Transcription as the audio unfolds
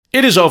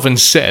It is often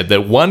said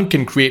that one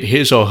can create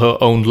his or her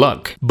own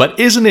luck, but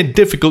isn't it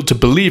difficult to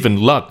believe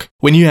in luck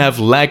when you have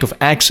lack of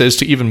access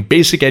to even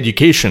basic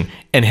education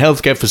and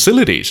healthcare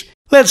facilities?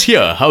 Let's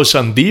hear how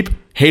Sandeep,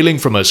 hailing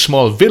from a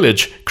small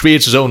village,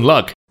 creates his own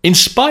luck in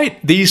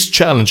spite these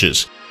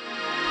challenges.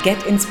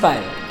 Get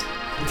inspired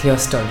with your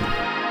story.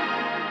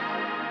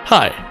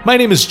 Hi, my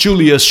name is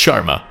Julius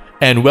Sharma,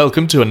 and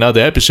welcome to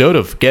another episode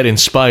of Get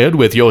Inspired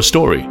with Your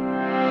Story.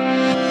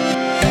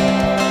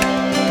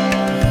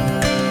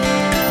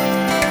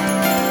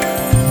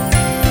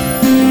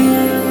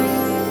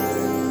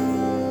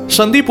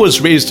 Sandeep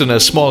was raised in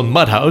a small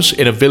mud house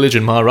in a village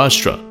in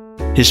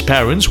Maharashtra. His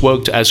parents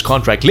worked as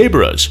contract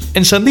laborers,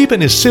 and Sandeep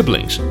and his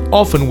siblings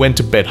often went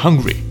to bed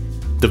hungry.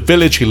 The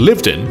village he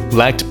lived in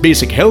lacked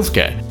basic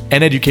healthcare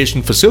and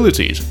education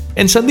facilities,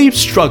 and Sandeep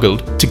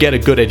struggled to get a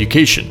good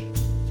education.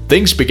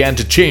 Things began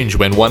to change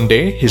when one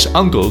day his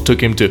uncle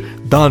took him to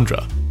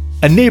Dhandra,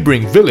 a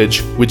neighboring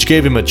village which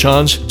gave him a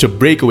chance to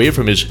break away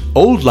from his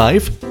old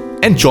life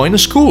and join a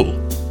school.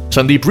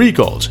 Sandeep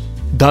recalls,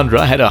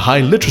 Dhandra had a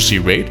high literacy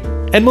rate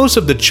and most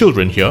of the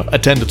children here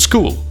attended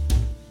school.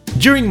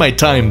 During my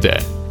time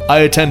there, I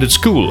attended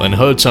school and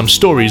heard some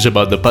stories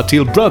about the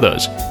Patil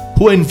brothers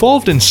who were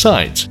involved in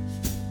science.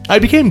 I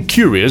became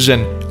curious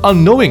and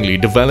unknowingly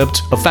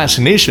developed a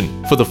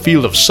fascination for the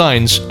field of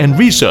science and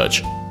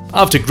research.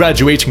 After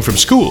graduating from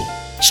school,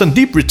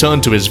 Sandeep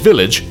returned to his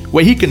village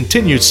where he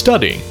continued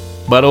studying,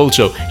 but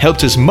also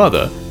helped his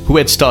mother who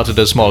had started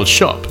a small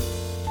shop.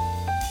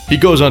 He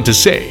goes on to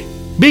say,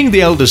 being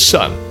the eldest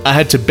son, I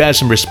had to bear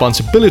some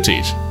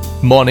responsibilities.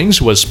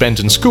 Mornings were spent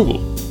in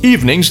school,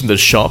 evenings in the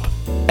shop,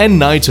 and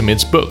nights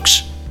amidst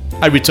books.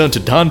 I returned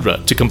to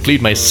Dhandra to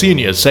complete my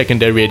senior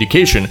secondary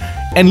education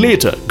and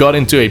later got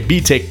into a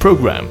B.Tech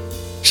program.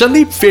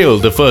 Sandeep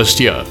failed the first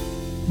year,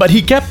 but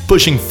he kept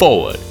pushing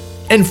forward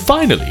and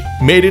finally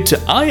made it to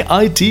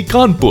IIT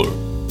Kanpur,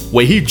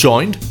 where he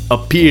joined a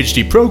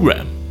PhD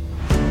program.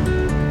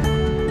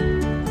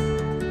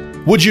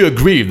 Would you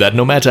agree that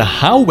no matter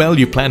how well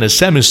you plan a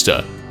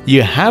semester,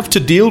 you have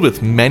to deal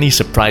with many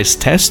surprise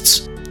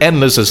tests,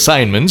 endless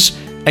assignments,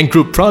 and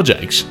group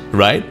projects,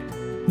 right?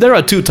 There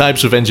are two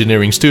types of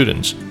engineering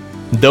students.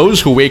 Those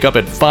who wake up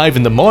at 5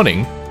 in the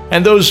morning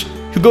and those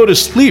who go to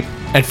sleep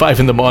at 5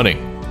 in the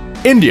morning.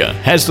 India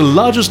has the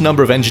largest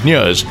number of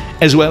engineers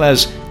as well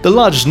as the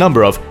largest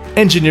number of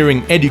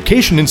engineering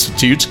education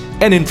institutes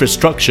and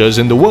infrastructures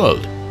in the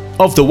world.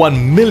 Of the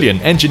 1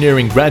 million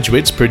engineering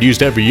graduates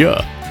produced every year,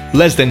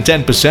 less than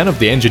 10% of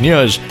the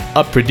engineers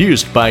are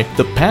produced by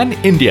the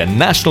Pan-India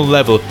national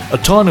level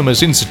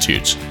autonomous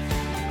institutes.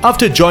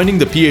 After joining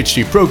the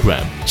PhD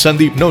program,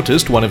 Sandeep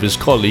noticed one of his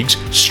colleagues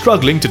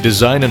struggling to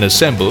design and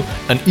assemble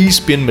an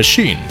e-spin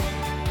machine.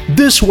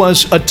 This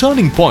was a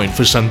turning point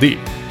for Sandeep.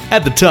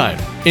 At the time,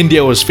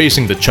 India was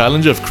facing the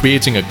challenge of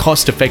creating a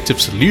cost-effective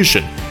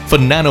solution for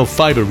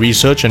nanofiber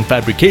research and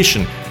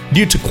fabrication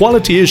due to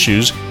quality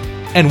issues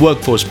and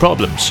workforce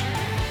problems.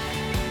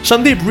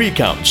 Sandeep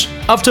recounts,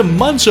 after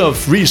months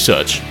of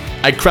research,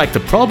 I cracked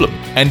the problem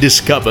and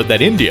discovered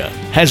that India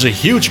has a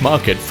huge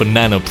market for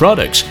nano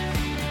products.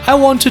 I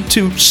wanted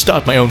to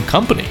start my own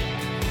company.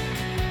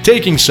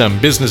 Taking some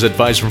business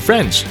advice from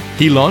friends,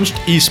 he launched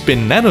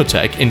eSpin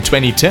Nanotech in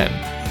 2010.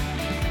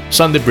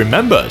 Sandeep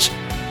remembers,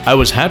 I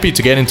was happy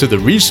to get into the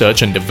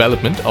research and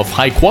development of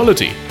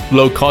high-quality,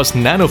 low-cost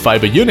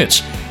nanofiber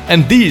units,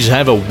 and these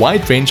have a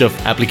wide range of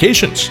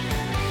applications.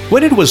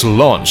 When it was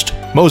launched,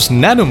 most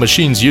nano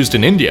machines used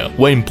in India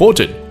were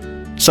imported.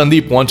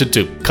 Sandeep wanted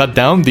to cut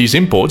down these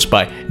imports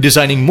by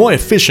designing more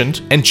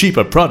efficient and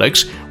cheaper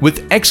products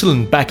with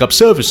excellent backup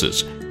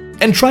services,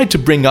 and tried to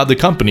bring other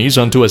companies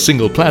onto a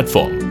single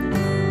platform.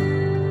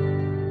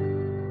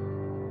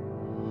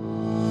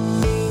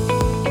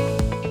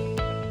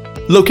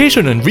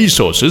 Location and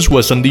resources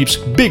were Sandeep's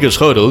biggest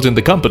hurdles in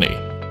the company.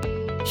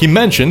 He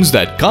mentions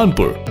that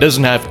Kanpur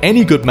doesn't have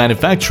any good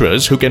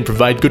manufacturers who can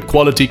provide good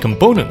quality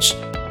components,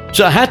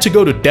 so I had to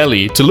go to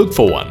Delhi to look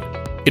for one.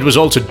 It was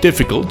also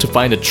difficult to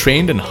find a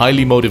trained and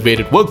highly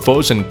motivated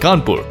workforce in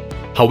Kanpur.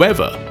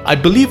 However, I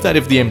believe that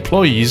if the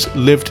employees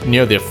lived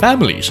near their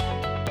families,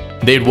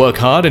 they'd work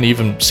hard and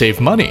even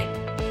save money.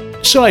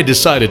 So I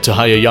decided to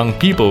hire young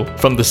people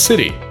from the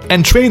city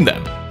and train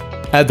them.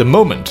 At the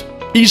moment,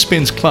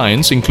 eSpin's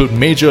clients include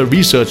major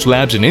research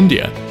labs in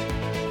India,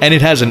 and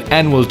it has an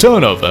annual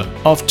turnover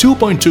of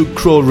 2.2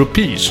 crore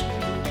rupees.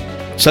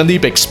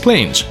 Sandeep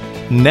explains,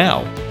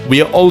 now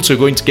we are also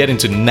going to get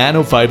into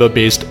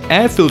nanofiber-based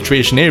air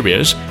filtration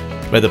areas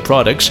where the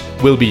products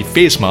will be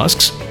face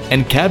masks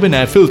and cabin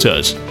air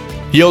filters.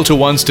 He also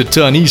wants to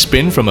turn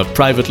eSpin from a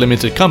private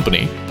limited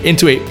company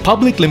into a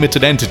public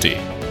limited entity.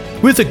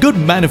 With a good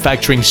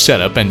manufacturing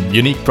setup and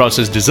unique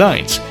process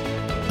designs,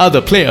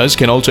 other players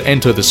can also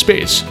enter the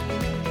space.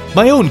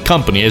 My own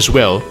company as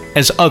well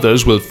as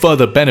others will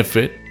further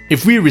benefit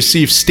if we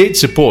receive state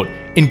support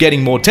in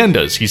getting more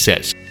tenders, he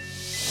says.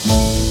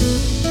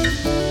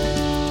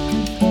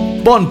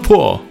 Born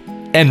poor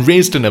and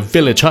raised in a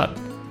village hut,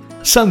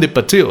 Sandeep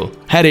Patil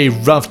had a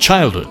rough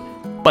childhood,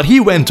 but he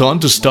went on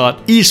to start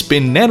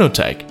eSpin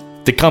Nanotech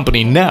The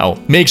company now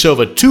makes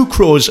over 2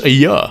 crores a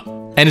year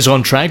and is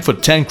on track for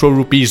 10 crore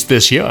rupees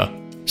this year.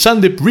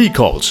 Sandeep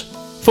recalls,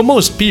 "For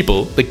most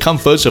people, the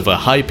comforts of a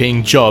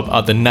high-paying job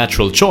are the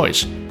natural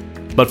choice.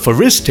 But for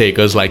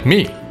risk-takers like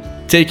me,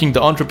 taking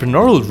the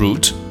entrepreneurial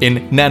route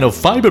in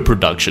nanofiber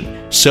production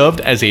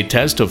served as a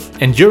test of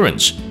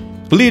endurance,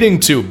 leading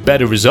to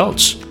better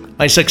results.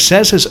 My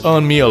success has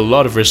earned me a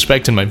lot of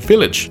respect in my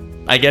village.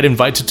 I get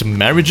invited to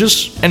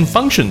marriages and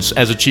functions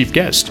as a chief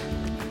guest."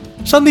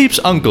 Sandeep's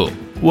uncle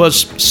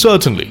was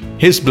certainly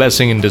his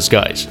blessing in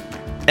disguise.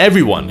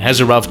 Everyone has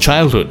a rough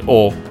childhood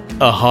or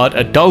a hard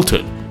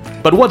adulthood,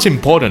 but what's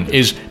important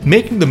is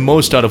making the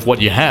most out of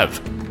what you have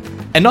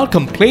and not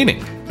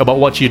complaining about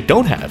what you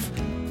don't have.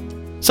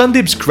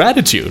 Sandeep's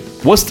gratitude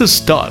was the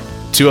start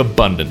to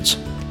abundance.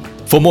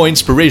 For more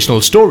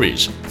inspirational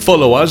stories,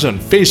 follow us on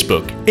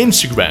Facebook,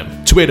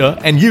 Instagram, Twitter,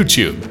 and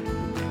YouTube.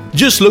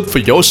 Just look for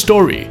Your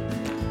Story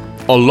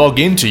or log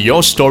in to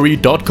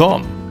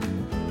yourstory.com.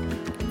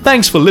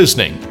 Thanks for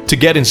listening to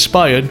Get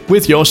Inspired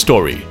with Your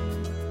Story.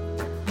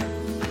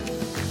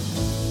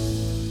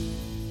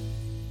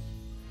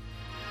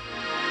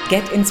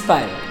 Get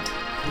inspired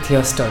with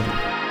your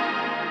story.